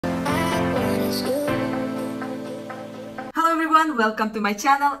everyone, welcome to my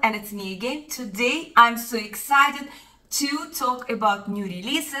channel and it's me again. Today I'm so excited to talk about new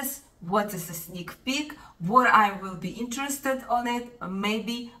releases, what is a sneak peek, what I will be interested on it,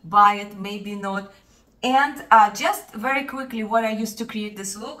 maybe buy it, maybe not. And just very quickly what I use to create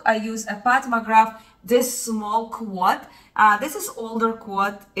this look, I use a Patmograph, this small quad. This is older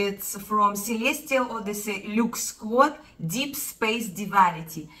quad, it's from Celestial Odyssey Luxe Quad Deep Space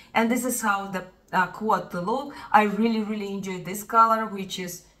Divinity, and this is how the quad look. I really enjoy this color, which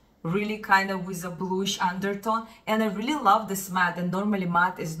is really kind of with a bluish undertone, and I really love this matte. And normally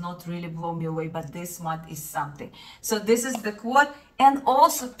matte is not really blow me away, but this matte is something. So this is the quad. And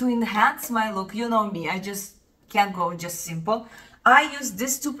also to enhance my look, you know me, I just can't go just simple. I use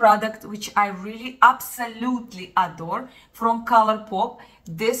these two products which I really absolutely adore from ColourPop.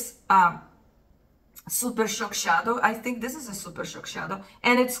 This Super Shock Shadow, I think this is a Super Shock Shadow,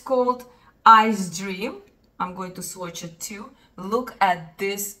 and it's called Ice Dream. I'm going to swatch it too. Look at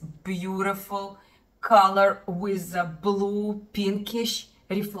this beautiful color with a blue pinkish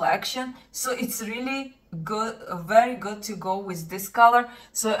reflection. So it's really good, very good to go with this color.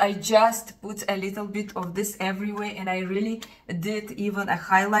 So I just put a little bit of this everywhere, and I really did even a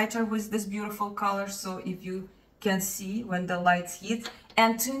highlighter with this beautiful color. So if you can see when the lights hit,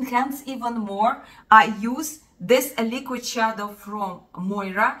 and to enhance even more, I use this a liquid shadow from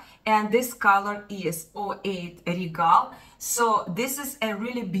Moira, and this color is 08 Regal. So this is a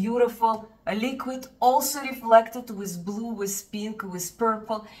really beautiful liquid, also reflected with blue, with pink, with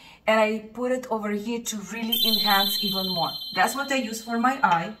purple, and I put it over here to really enhance even more. That's what I use for my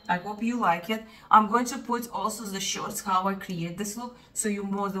eye. I hope you like it. I'm going to put also the shorts how I create this look, so you're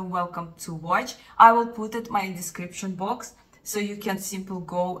more than welcome to watch. I will put it in my description box, so you can simply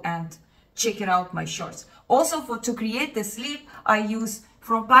go and check it out, my shorts. Also, to create the sleeve, I use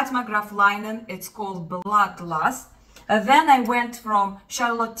from Patmograph linen, it's called Bloodlust. Then I went from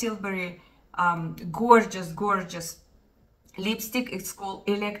Charlotte Tilbury gorgeous lipstick. It's called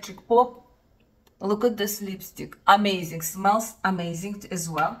Electric Pop. Look at this lipstick, amazing, smells amazing as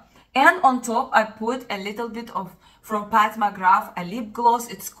well. And on top I put a little bit of from Patmograph a lip gloss.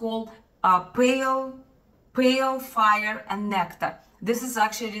 It's called Pale Fire and Nectar. This is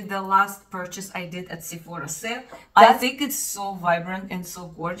actually the last purchase I did at Sephora sale. I think it's so vibrant and so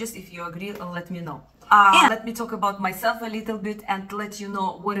gorgeous. If you agree, let me know. And let me talk about myself a little bit and let you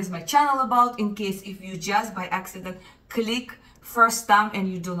know what is my channel about, in case if you just by accident click first time and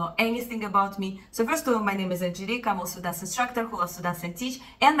you don't know anything about me. So first of all, my name is Angelique. I'm also a dance instructor who loves to dance and teach,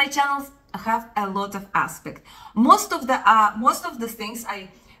 and my channels have a lot of aspects. Most of the things I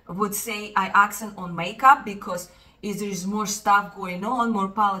would say I accent on makeup, because there is more stuff going on, more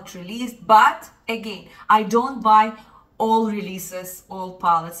palette released. But again, I don't buy all releases, all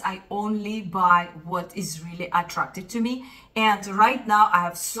palettes. I only buy what is really attractive to me. And right now I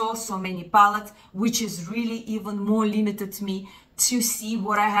have so many palettes, which is really even more limited to me to see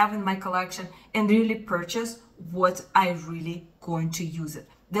what I have in my collection and really purchase what I really going to use it.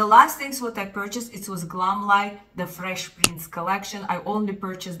 The last things what I purchased, it was Glam Light, the Fresh Prince collection. I only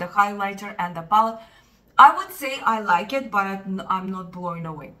purchased the highlighter and the palette. I would say I like it, but I'm not blown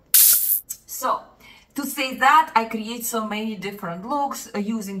away. So to say that, I create so many different looks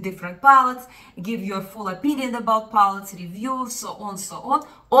using different palettes, give you a full opinion about palettes, reviews, so on.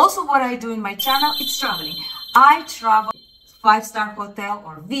 Also, what I do in my channel, it's traveling. I travel 5-star hotel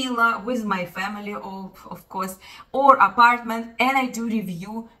or villa with my family, of course, or apartment, and I do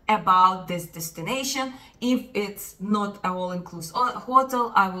review about this destination. If it's not an all-inclusive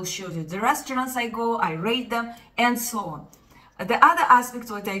hotel, I will show you the restaurants I go, I rate them, and so on. The other aspect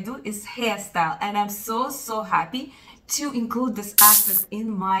what I do is hairstyle, and I'm so happy to include this aspect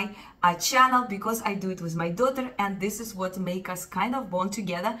in my channel, because I do it with my daughter, and this is what makes us kind of bond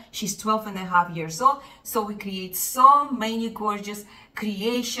together. She's 12.5 years old, so we create so many gorgeous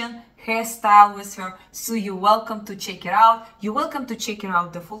creation hairstyle with her. So you're welcome to check it out. You're welcome to check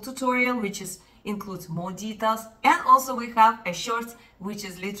out the full tutorial, which includes more details, and also we have a short which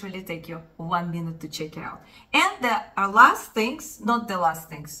is literally take you 1 minute to check it out. And the last things, not the last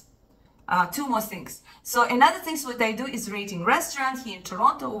things, two more things. So another things what I do is rating restaurants here in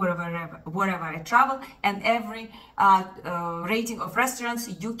Toronto or wherever I travel, and every rating of restaurants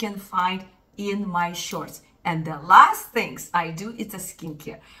you can find in my shorts. And the last things I do is a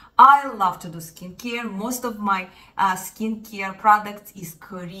skincare. I love to do skincare. Most of my skincare products is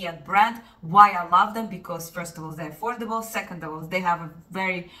Korean brand. Why I love them? Because first of all, they're affordable. Second of all, they have a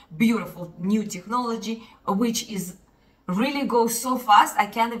very beautiful new technology, which is really goes so fast I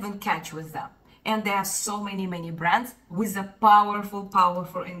can't even catch with them. And there are so many brands with a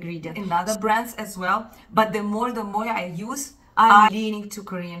powerful ingredient in other brands as well. But the more I use, I'm leaning to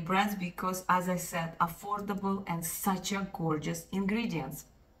Korean brands because, as I said, affordable and such a gorgeous ingredients.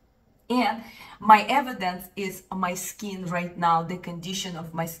 And my evidence is my skin right now, the condition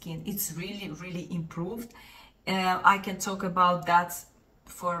of my skin. It's really improved. I can talk about that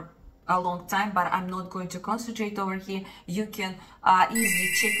for a long time, but I'm not going to concentrate over here. You can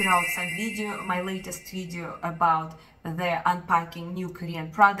easily check it out, some video, my latest video about the unpacking new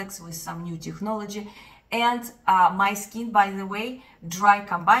Korean products with some new technology. And my skin, by the way, dry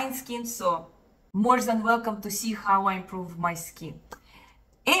combined skin, so more than welcome to see how I improve my skin.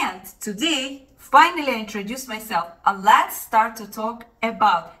 And today, finally I introduce myself. Let's start to talk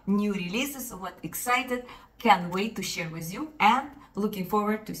about new releases. What excited, can't wait to share with you, and looking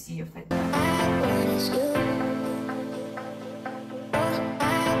forward to see your feedback.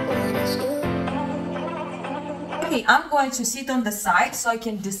 Okay, I'm going to sit on the side so I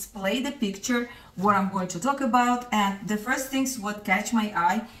can display the picture what I'm going to talk about. And the first things what catch my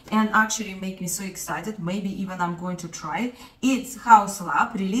eye and actually make me so excited, maybe even I'm going to try it, it's HAUS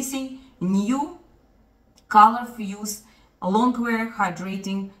Lab releasing new color fuse Longwear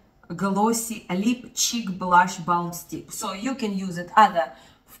Hydrating Glossy Lip Cheek Blush Balm Stick. So you can use it either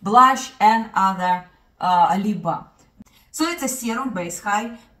blush and other lip balm. So it's a serum base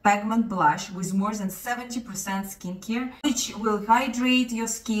high pigment blush with more than 70% skincare, which will hydrate your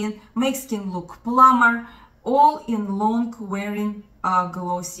skin, make skin look plumper, all in long wearing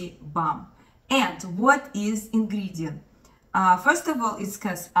glossy balm. And what is ingredient? First of all, it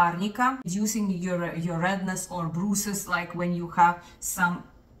has arnica, reducing your redness or bruises, like when you have some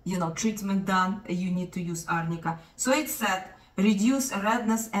treatment done, you need to use arnica. So it said reduce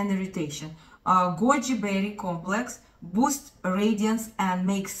redness and irritation. Goji berry complex boost radiance and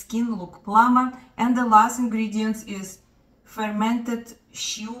make skin look plumper. And the last ingredient is fermented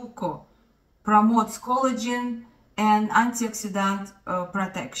shiuko, promotes collagen and antioxidant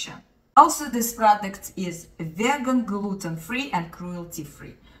protection. Also, this product is vegan, gluten-free and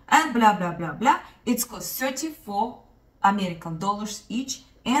cruelty-free, and blah blah blah blah. It's cost $34 American each,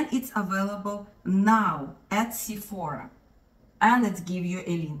 and it's available now at Sephora. And let's give you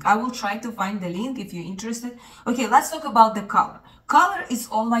a link. I will try to find the link if you're interested. Okay, let's talk about the color. Color is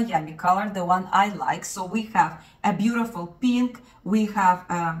all my yummy color, the one I like. So we have a beautiful pink, we have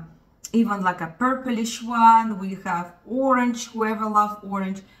even like a purplish one, we have orange, whoever loves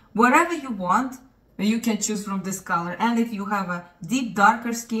orange. Whatever you want, you can choose from this color. And if you have a deep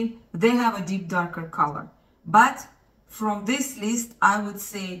darker skin, they have a deep darker color. But from this list, I would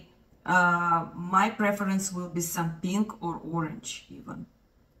say my preference will be some pink or orange even.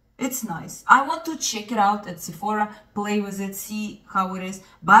 It's nice. I want to check it out at Sephora, play with it, see how it is,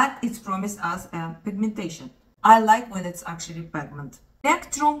 but it's promised as a pigmentation. I like when it's actually pigment.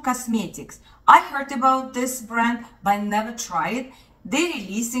 Spectrum Cosmetics. I heard about this brand, but never tried it. They're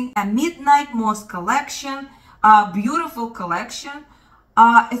releasing a Midnight Moth collection, a beautiful collection.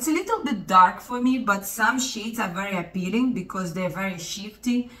 It's a little bit dark for me, but some shades are very appealing because they're very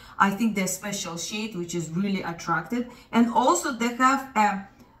shifting. I think they're special shade, which is really attractive. And also they have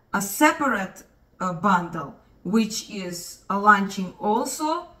a separate bundle, which is launching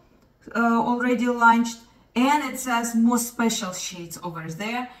also, already launched. And it says more special shades over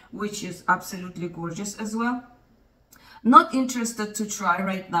there, which is absolutely gorgeous as well. Not interested to try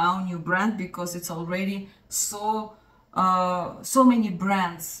right now new brand because it's already so many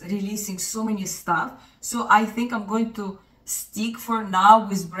brands releasing so many stuff. So I think I'm going to stick for now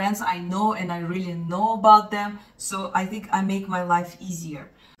with brands I know and I really know about them. So I think I make my life easier.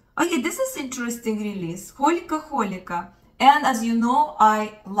 Okay, this is interesting release, Holika. And as you know,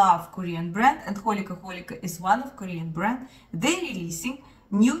 I love Korean brand, and Holika is one of Korean brand. They're releasing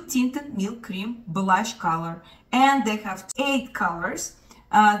new tinted milk cream blush color, and they have 8 colors.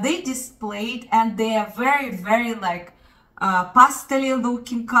 They displayed, and they are very like pastel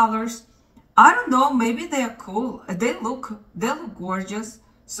looking colors. I don't know, maybe they are cool. They look gorgeous.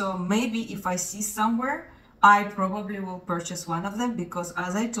 So maybe if I see somewhere, I probably will purchase one of them because,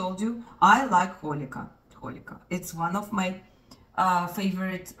 as I told you, I like Holika. It's one of my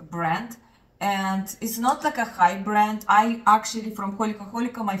favorite brand, and it's not like a high brand. I actually, from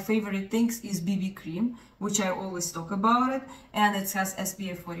Holika, my favorite things is BB cream, which I always talk about it, and it has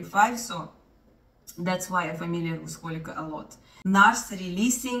SPF 45, so that's why I'm familiar with Holika a lot. NARS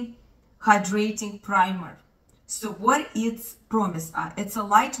releasing hydrating primer. So what its promise are? It's a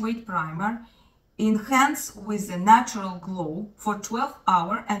lightweight primer, enhance with a natural glow for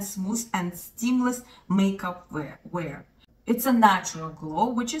 12-hour and smooth and seamless makeup wear. It's a natural glow,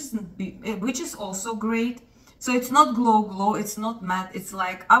 which is also great. So it's not glow, it's not matte. It's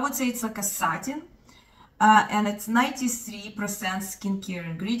like, I would say it's like a satin. and it's 93% skincare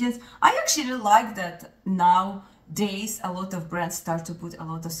ingredients. I actually like that nowadays a lot of brands start to put a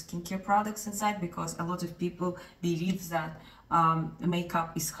lot of skincare products inside, because a lot of people believe that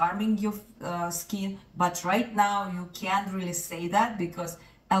makeup is harming your skin. But right now you can't really say that, because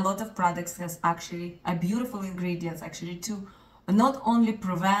a lot of products has actually a beautiful ingredients actually to not only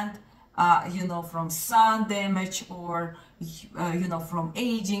prevent you know, from sun damage or you know, from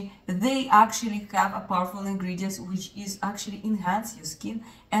aging. They actually have a powerful ingredients which is actually enhance your skin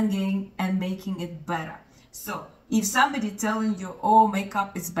and getting and making it better. So if somebody telling you, oh,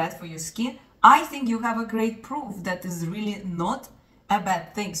 makeup is bad for your skin, I think you have a great proof that is really not a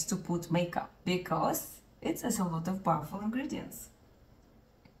bad thing to put makeup, because it has a lot of powerful ingredients.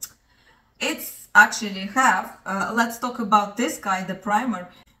 It's actually have let's talk about this guy, the primer.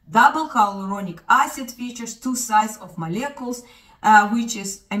 Double hyaluronic acid features 2 sides of molecules, which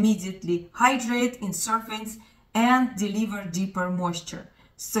is immediately hydrate in surface and deliver deeper moisture.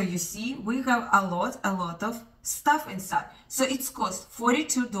 So you see, we have a lot of stuff inside. So it's cost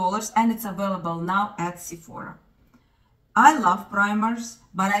 $42 and it's available now at Sephora. I love primers,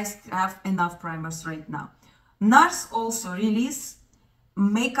 but I have enough primers right now. NARS also release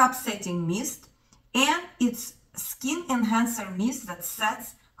makeup setting mist, and it's skin enhancer mist that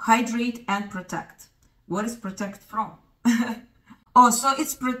sets, hydrate and protect. What is protect from? Oh, so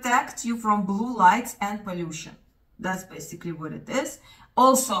it's protect you from blue lights and pollution. That's basically what it is.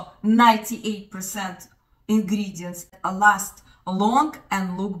 Also 98% ingredients last long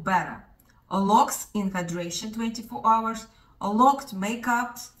and look better. Locks in hydration 24 hours, locked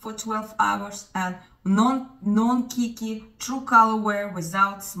makeup for 12 hours, and non-kicky true color wear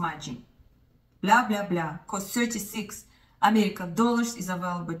without smudging. Blah blah blah. Cost $36 American dollars, is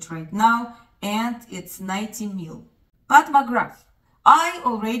available right now, and it's 90 ml. Pat McGrath. I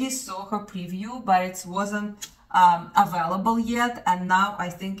already saw her preview, but it wasn't available yet, and now I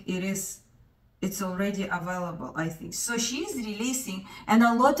think it's already available, I think. So she's releasing, and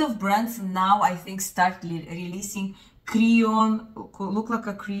a lot of brands now I think start releasing crayon, look like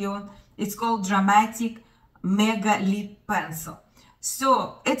a crayon. It's called Dramatic Mega Lip Pencil.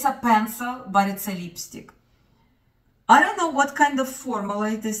 So it's a pencil, but it's a lipstick. I don't know what kind of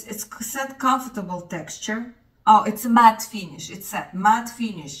formula it is. It's said comfortable texture. Oh, it's a matte finish. It said matte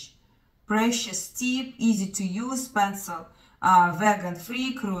finish. Precious tip, easy to use pencil, vegan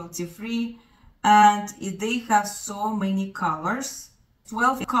free, cruelty free, and they have so many colors,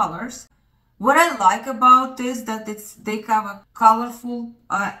 12 colors. What I like about this, that they have a colorful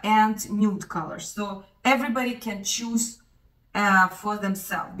and nude colors, so everybody can choose for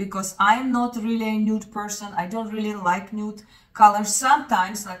themselves, because I'm not really a nude person. I don't really like nude colors,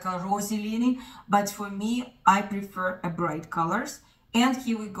 sometimes like a rosy leaning, but for me I prefer a bright colors. And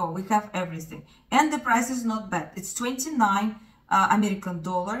here we go, we have everything, and the price is not bad. It's 29 American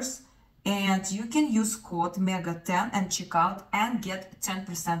dollars, and you can use code MEGA10 and check out and get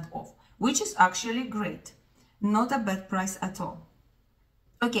 10% off, which is actually great. Not a bad price at all.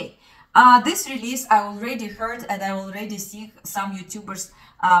 Okay, this release I already heard, and I already see some YouTubers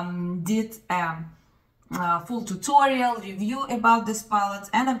did full tutorial review about this palette,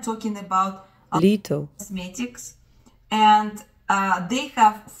 and I'm talking about Lito Cosmetics, and they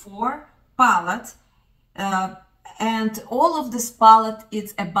have 4 palettes, and all of this palette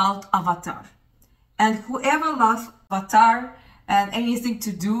is about Avatar. And whoever loves Avatar and anything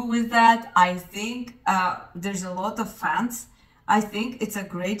to do with that, I think there's a lot of fans. I think it's a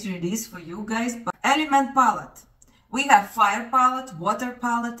great release for you guys. But element palette, we have fire palette, water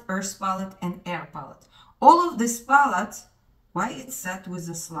palette, earth palette, and air palette. All of this palette, why it's set with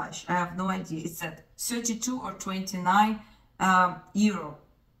a slash, I have no idea. It's at 32 or 29 euro.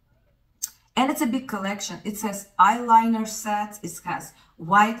 And it's a big collection. It has eyeliner sets, it has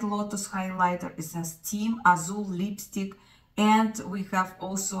white lotus highlighter, it has team azul lipstick, and we have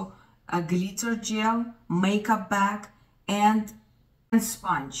also a glitter gel, makeup bag, and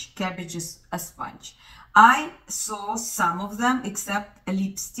sponge. Cabbage is a sponge. I saw some of them except a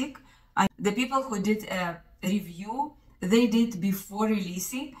lipstick. The people who did a review, they did before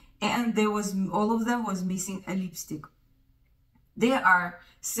releasing, and there was all of them was missing a lipstick. They are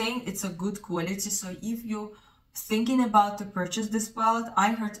saying it's a good quality, so if you're thinking about to purchase this palette,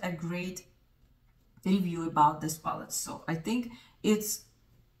 I heard a great review about this palette, so I think it's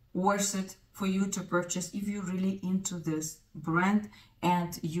worth it for you to purchase if you're really into this brand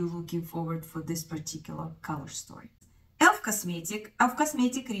and you're looking forward for this particular color story. Elf Cosmetic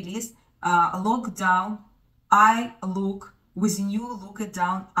released Lockdown Eye Look with new Look It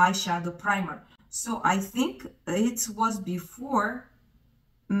Down eyeshadow primer. So I think it was before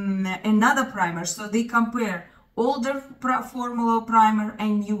another primer. So they compare older formula primer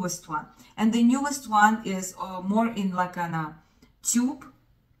and newest one. And the newest one is more in like a tube.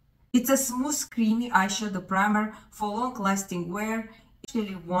 It's a smooth, creamy eyeshadow primer for long-lasting wear. I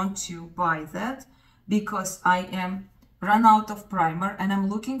actually want to buy that because I am run out of primer and I'm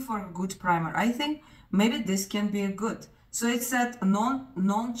looking for a good primer. I think maybe this can be a good. So it's a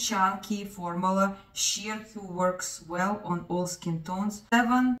non-chunky formula, sheer who works well on all skin tones.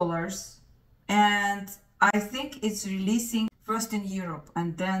 $7, and I think it's releasing first in Europe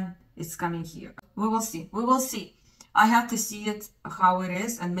and then it's coming here. We will see. We will see. I have to see it how it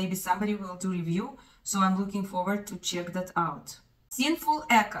is, and maybe somebody will do review. So I'm looking forward to check that out. Sinful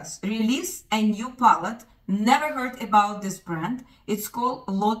Echoes release a new palette. Never heard about this brand. It's called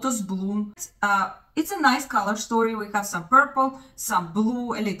Lotus Bloom. It's a nice color story. We have some purple, some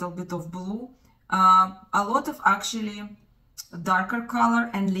blue, a little bit of blue, a lot of actually darker color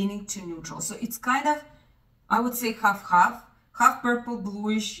and leaning to neutral. So it's kind of, I would say half purple,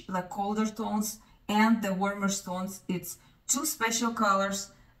 bluish, like colder tones, and the warmer tones. It's two special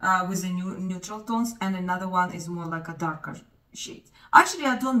colors with the neutral tones, and another one is more like a darker shade. Actually,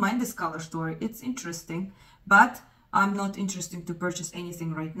 I don't mind this color story. It's interesting, but I'm not interested to purchase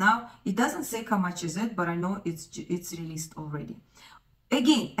anything right now. It doesn't say how much is it, but I know it's released already.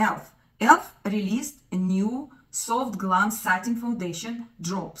 Again, ELF. ELF released a new Soft Glam Satin Foundation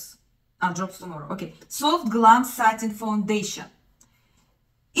drops. Drops tomorrow. Okay, Soft Glam Satin Foundation.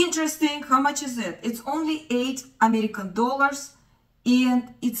 Interesting. How much is it? It's only $8 American,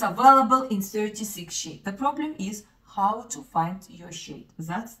 and it's available in 36 shades. The problem is how to find your shade.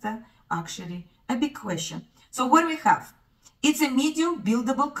 That's actually a big question. So what do we have? It's a medium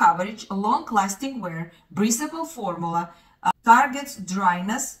buildable coverage, long-lasting wear, breathable formula, targets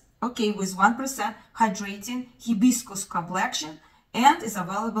dryness, okay, with 1% hydrating hibiscus complexion, and is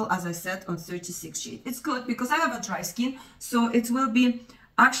available, as I said, on 36 shades. It's good because I have a dry skin, so it will be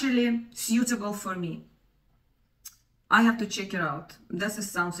actually suitable for me. I have to check it out. This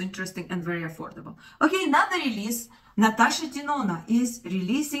sounds interesting and very affordable. Okay, another release. NATASHA DENONA is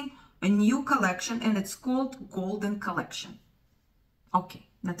releasing a new collection, and it's called Golden Collection. Okay,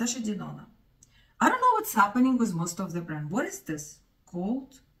 NATASHA DENONA. I don't know what's happening with most of the brand. What is this?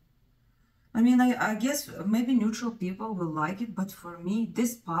 Gold? I mean, I guess maybe neutral people will like it, but for me,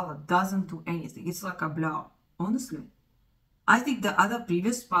 this palette doesn't do anything. It's like a blau, honestly. I think the other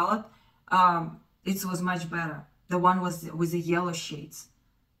previous palette, it was much better. The one was with the yellow shades.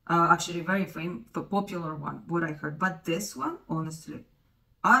 Actually, very famous, popular one, what I heard. But this one, honestly,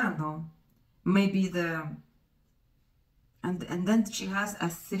 I don't know. Maybe the... And then she has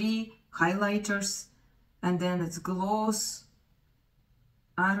 3 highlighters. And then it's gloss.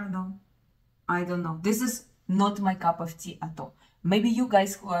 I don't know. I don't know. This is not my cup of tea at all. Maybe you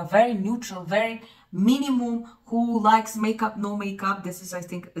guys who are very neutral, very minimum, who likes makeup, no makeup, this is, I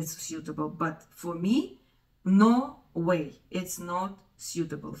think, it's suitable. But for me, no way. It's not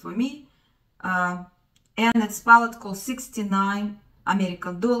suitable for me. And it's palette cost $69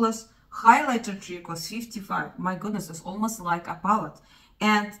 American. Highlighter trick was $55. My goodness, it's almost like a palette.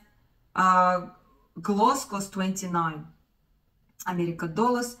 And gloss cost $29 American.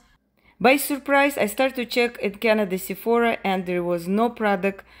 By surprise, I started to check in Canada Sephora, and there was no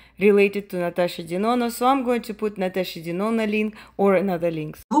product related to NATASHA DENONA, so I'm going to put NATASHA DENONA link or another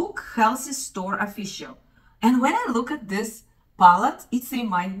link. Look Healthy Store Official. And when I look at this palette, it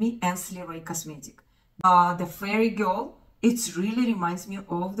reminds me Ainsley Ray Cosmetic. The Fairy Girl, it really reminds me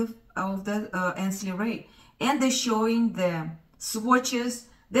of the Ainsley Ray. And they're showing the swatches.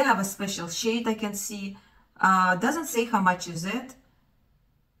 They have a special shade I can see. Doesn't say how much is it,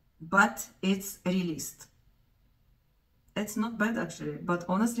 but it's released. It's not bad actually, but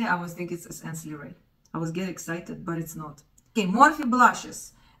honestly, I was thinking it's Ainsley Ray. I was getting excited, but it's not. Okay, Morphe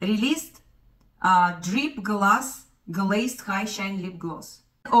blushes released Dripglass Glazed High Shine Lip Gloss.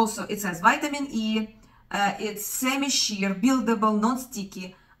 Also, it says vitamin E. It's semi-sheer, buildable,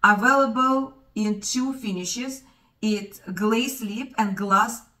 non-sticky, available in 2 finishes. It's glaze lip and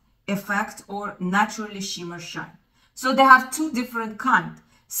glass effect or naturally shimmer shine. So they have 2 different kinds.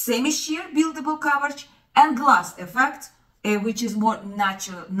 Semi-sheer buildable coverage and glass effect, which is more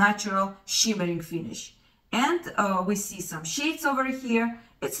natural shimmering finish. And we see some shades over here.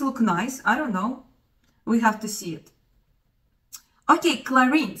 It's look nice. I don't know. We have to see it. Okay,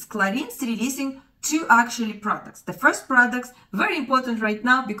 Clarins. Clarins releasing 2 actually products. The first products, very important right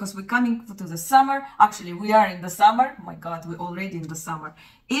now because we're coming to the summer. Actually, we are in the summer. Oh my God, we're already in the summer.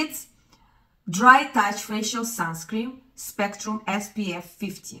 It's Dry Touch Facial Sunscreen Spectrum SPF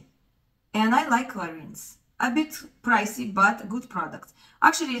 50. And I like Clarins. a bit pricey, but good product.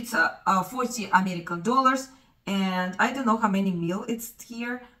 Actually, it's 40 American dollars, and I don't know how many mil it's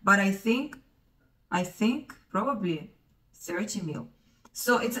here, but I think probably 30 mil.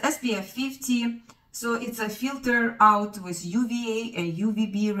 So it's SPF 50. So it's a filter out with UVA and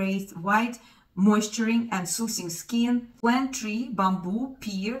UVB rays, white, moisturizing and soothing skin, plant tree, bamboo,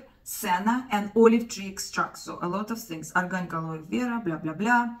 pear, senna, and olive tree extract. So a lot of things. Organic aloe vera, blah blah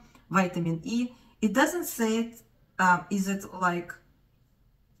blah, vitamin E. It doesn't say it. Is it like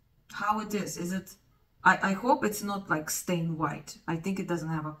how it is? Is it? I hope it's not like stain white. I think it doesn't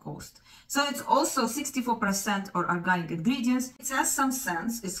have a cost. So it's also 64% or organic ingredients. It has some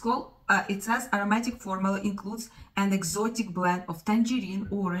scents. It's called, it says aromatic formula includes an exotic blend of tangerine,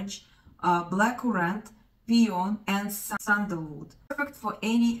 orange, blackcurrant, peon, and sandalwood. Perfect for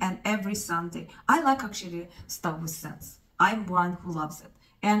any and every Sunday. I like actually stuff with scents. I'm one who loves it.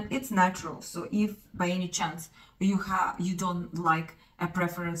 And it's natural. So if by any chance you don't like a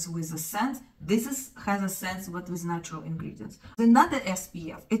preference with a scent, this has a scent but with natural ingredients. Another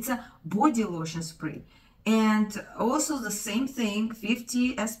SPF, it's a body lotion spray, and also the same thing,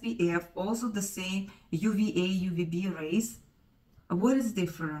 50 SPF, also the same UVA UVB rays. What is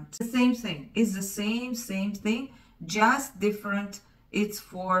different? The same thing. It's the same thing, just different. It's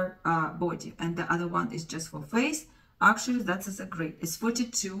for body, and the other one is just for face. Actually, that's a great. It's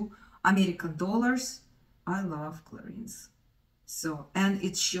 42 American dollars. I love clarins. So, and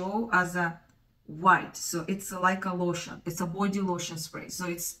it show as a white, so it's like a lotion. It's a body lotion spray, so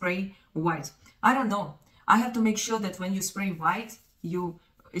it's spray white. I don't know, I have to make sure that when you spray white,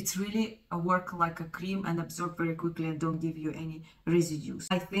 it's really work like a cream and absorb very quickly and don't give you any residues.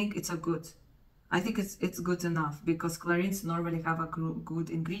 I think it's it's good enough, because clarins normally have a good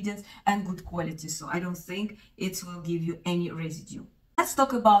ingredients and good quality, so I don't think it will give you any residue. Let's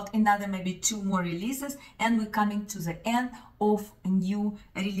talk about another, maybe 2 more releases, and we're coming to the end of new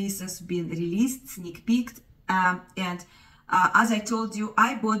releases being released, sneak peeked. As I told you,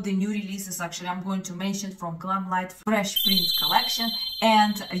 I bought the new releases. Actually, I'm going to mention from Glam Light Fresh Prints collection,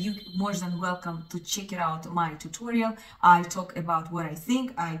 and you more than welcome to check it out. My tutorial, I talk about what I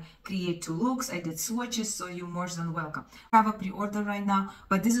think, I create 2 looks, I did swatches, so you more than welcome. I have a pre-order right now,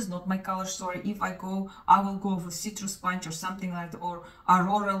 but this is not my color story. If I go, I will go for Citrus Punch or something like that, or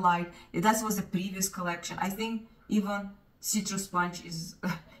Aurora Light. That was a previous collection. I think even Citrus Punch is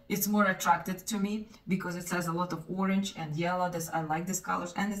it's more attracted to me because it has a lot of orange and yellow. I like these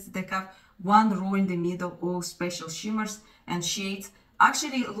colors, and they have 1 row in the middle, all special shimmers and shades.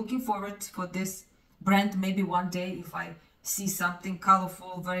 Actually looking forward for this brand. Maybe one day if I see something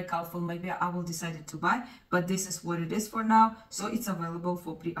colorful, very colorful, maybe I will decide to buy, but this is what it is for now. So it's available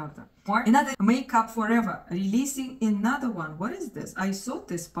for pre-order. Another Makeup Forever releasing another one. What is this? I saw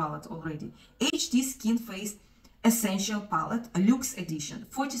this palette already. HD Skin Face Essential Palette, a Luxe Edition,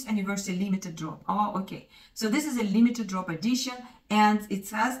 40th Anniversary Limited Drop. Oh, okay. So this is a limited drop edition, and it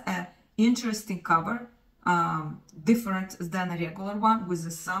has a interesting cover, different than a regular one,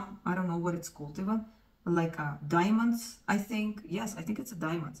 with some, I don't know what it's called even, like diamonds, I think. Yes, I think it's a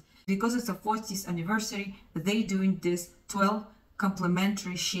diamonds. Because it's a 40th anniversary, they doing this 12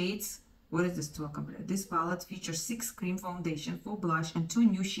 complementary shades. What is this 12 complementary? This palette features 6 cream foundation, 4 blush, and 2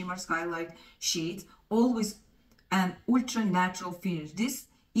 new shimmers highlight shades, all with an ultra natural finish. This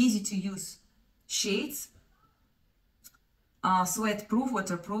easy to use shades, sweat proof,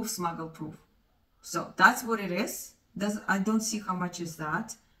 waterproof, smuggle proof. So that's what it is. I don't see how much is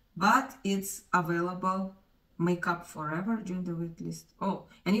that, but it's available. Makeup Forever, join the waitlist. Oh,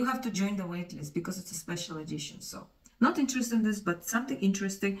 and you have to join the waitlist because it's a special edition. So not interested in this, but something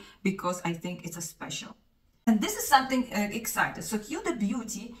interesting because I think it's a special. And this is something exciting. So Huda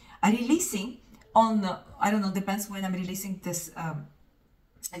Beauty are releasing on, I don't know, depends when I'm releasing this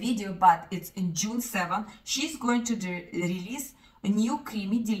video, but it's in June 7. She's going to release a new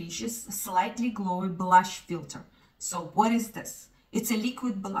creamy, delicious, slightly glowy blush filter. So what is this? It's a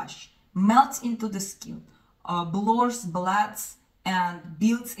liquid blush, melts into the skin, blurs, blends, and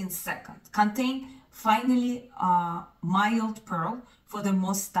builds in seconds. Contain finally mild pearl for the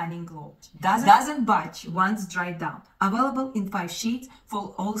most stunning glow. Doesn't budge once dried down. Available in 5 shades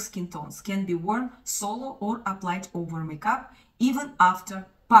for all skin tones. Can be worn solo or applied over makeup, even after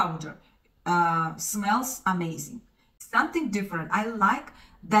powder. Smells amazing. Something different. I like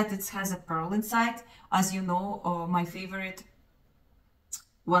that it has a pearl inside. As you know, one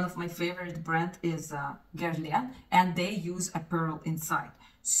of my favorite brand is Chameleon, and they use a pearl inside.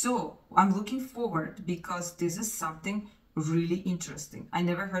 So I'm looking forward because this is something really interesting. I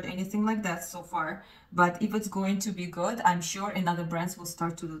never heard anything like that so far, but if it's going to be good, I'm sure another brands will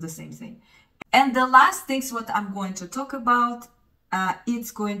start to do the same thing. And the last things what I'm going to talk about,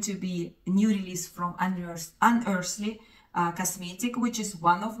 it's going to be a new release from Unearthly Cosmetic, which is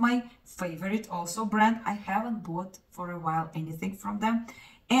one of my favorite also brand. I haven't bought for a while anything from them.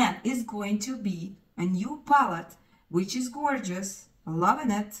 And it's going to be a new palette, which is gorgeous.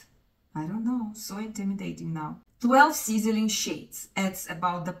 Loving it. I don't know, so intimidating now. 12 sizzling shades. It's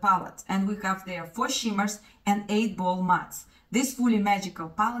about the palette. And we have there 4 shimmers and 8 ball mattes. This fully magical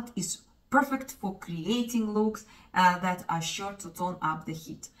palette is perfect for creating looks that are sure to tone up the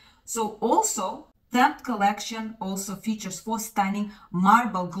heat. So also, TEMP collection also features 4 stunning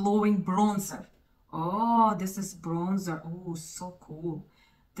marble glowing bronzer. Oh, this is bronzer. Oh, so cool.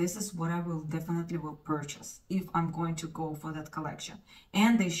 This is what I will definitely purchase if I'm going to go for that collection.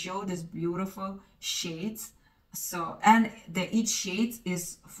 And they show these beautiful shades. So, and each shade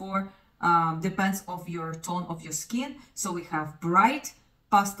is for, depends of your tone of your skin. So we have bright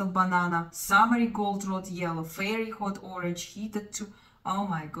pastel banana, summery goldenrod yellow, fairy hot orange, heated to, oh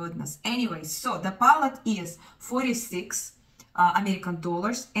my goodness. Anyway, so the palette is 46 American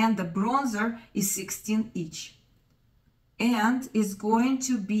dollars and the bronzer is 16 each. And is going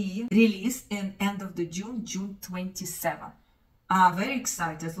to be released in end of the June 27. Very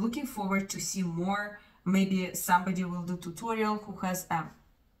excited, looking forward to see more. Maybe somebody will do tutorial who has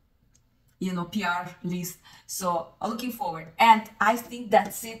you know, PR list. So looking forward. And I think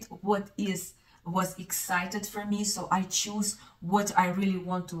that's it. Was excited for me. So I choose what I really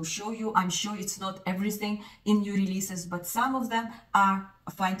want to show you. I'm sure it's not everything in new releases, but some of them are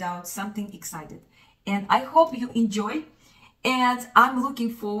find out something excited. And I hope you enjoy. And I'm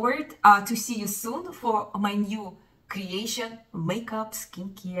looking forward to see you soon for my new creation, makeup,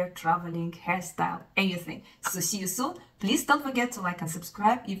 skincare, traveling, hairstyle, anything. So see you soon. Please don't forget to like and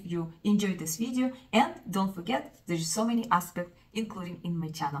subscribe if you enjoyed this video. And don't forget, there's so many aspects, including in my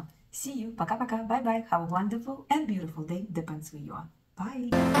channel. See you. Пока-пока. Bye-bye. Have a wonderful and beautiful day. Depends where you are.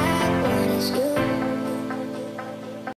 Bye.